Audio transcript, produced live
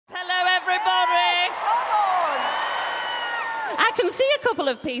I can see a couple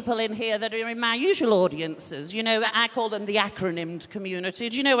of people in here that are in my usual audiences. You know, I call them the acronymed community.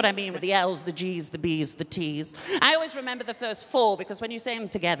 Do you know what I mean with the L's, the G's, the B's, the T's? I always remember the first four because when you say them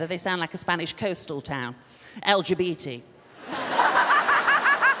together, they sound like a Spanish coastal town. LGBT.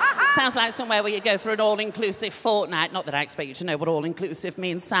 Sounds like somewhere where you go for an all-inclusive fortnight. Not that I expect you to know what all-inclusive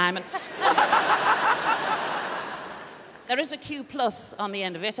means, Simon. There is a Q+ on the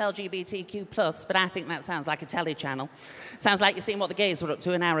end of it, LGBTQ+, but I think that sounds like a telly channel. Sounds like you're seeing what the gays were up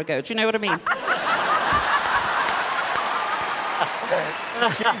to an hour ago. Do you know what I mean?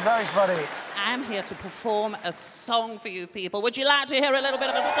 She's very funny. I'm here to perform a song for you people. Would you like to hear a little bit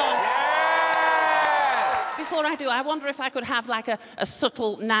of a song? Yeah! Before I do, I wonder if I could have like a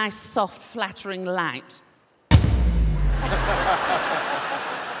subtle, nice, soft, flattering light.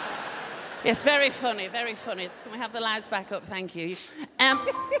 Yes, very funny, very funny. Can we have the lights back up? Thank you.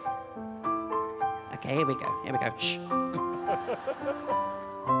 Okay, here we go, Shh.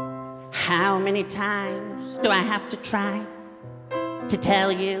 How many times do I have to try to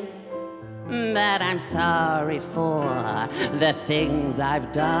tell you that I'm sorry for the things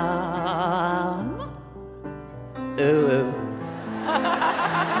I've done? Ooh.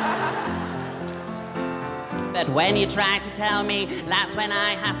 But when you try to tell me, that's when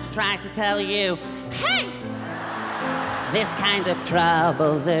I have to try to tell you, hey, this kind of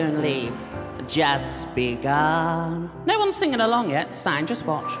trouble's only just begun. No one's singing along yet, it's fine, just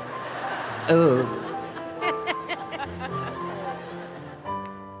watch. Ooh.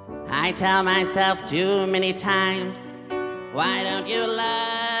 I tell myself too many times, why don't you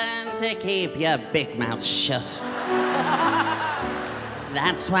learn to keep your big mouth shut?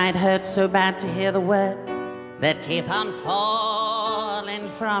 That's why it hurts so bad to hear the word that keep on falling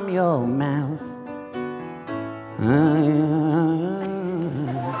from your mouth.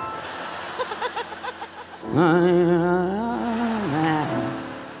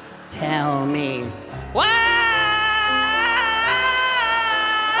 Tell me why?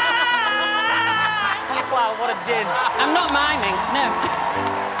 Wow, what a din. I'm not miming, no.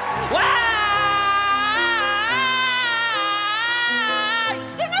 Why?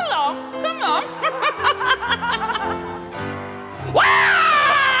 Sing along, come on. Why?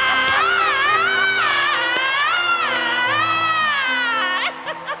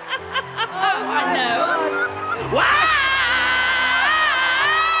 Oh, I know. Why?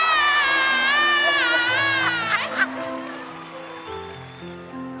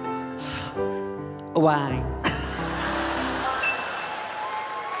 Why?